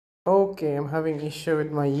Okay, I'm having issue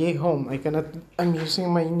with my Ye Home. I'm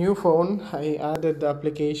using my new phone. I added the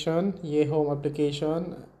application, Ye Home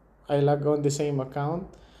application. I log on the same account,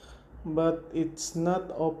 but it's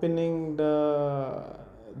not opening the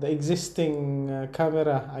existing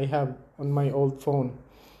camera I have on my old phone.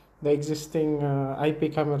 The existing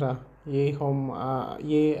IP camera, Ye Home,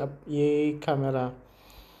 Ye camera.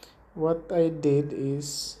 What I did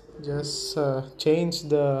is just change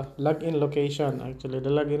the login location. Actually, the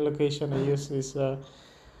login location I use is that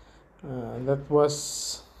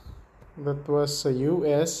was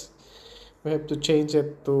US. We have to change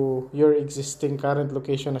it to your existing current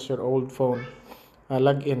location as your old phone.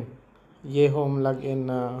 Login, Yehome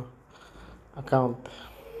login account.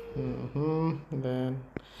 Then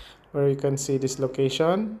where you can see this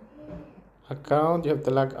location account, you have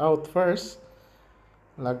to log out first.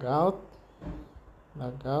 Log out,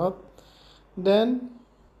 log out. Then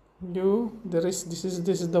this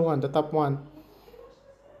is the one, the top one.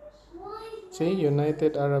 See,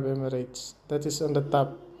 United Arab Emirates. That is on the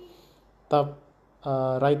top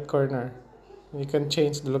right corner. You can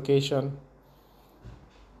change the location.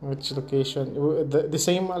 Which location? The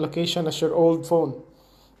same location as your old phone.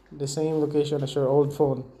 The same location as your old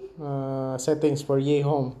phone. Settings for Ye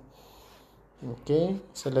Home. Okay,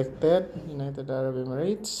 selected United Arab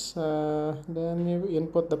Emirates. Then you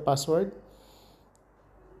input the password.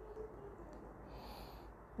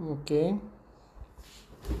 Okay.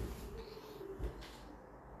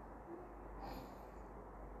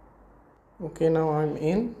 Okay, now I'm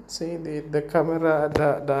in. See the camera,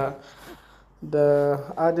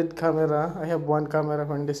 the added camera. I have one camera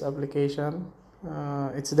on this application.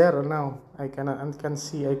 It's there now. I can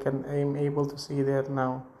see. I'm able to see there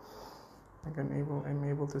now. I'm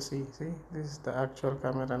able to see. See, this is the actual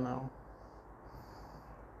camera now.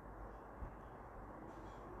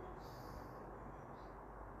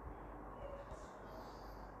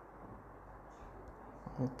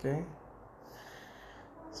 Okay.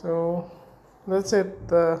 So that's it.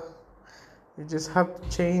 You just have to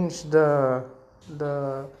change the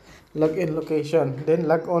login location, then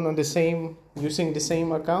log on the same using the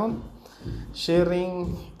same account.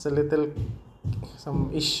 Sharing, it's a little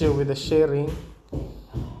some issue with the sharing.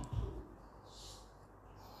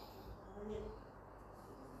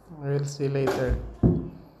 We'll see later.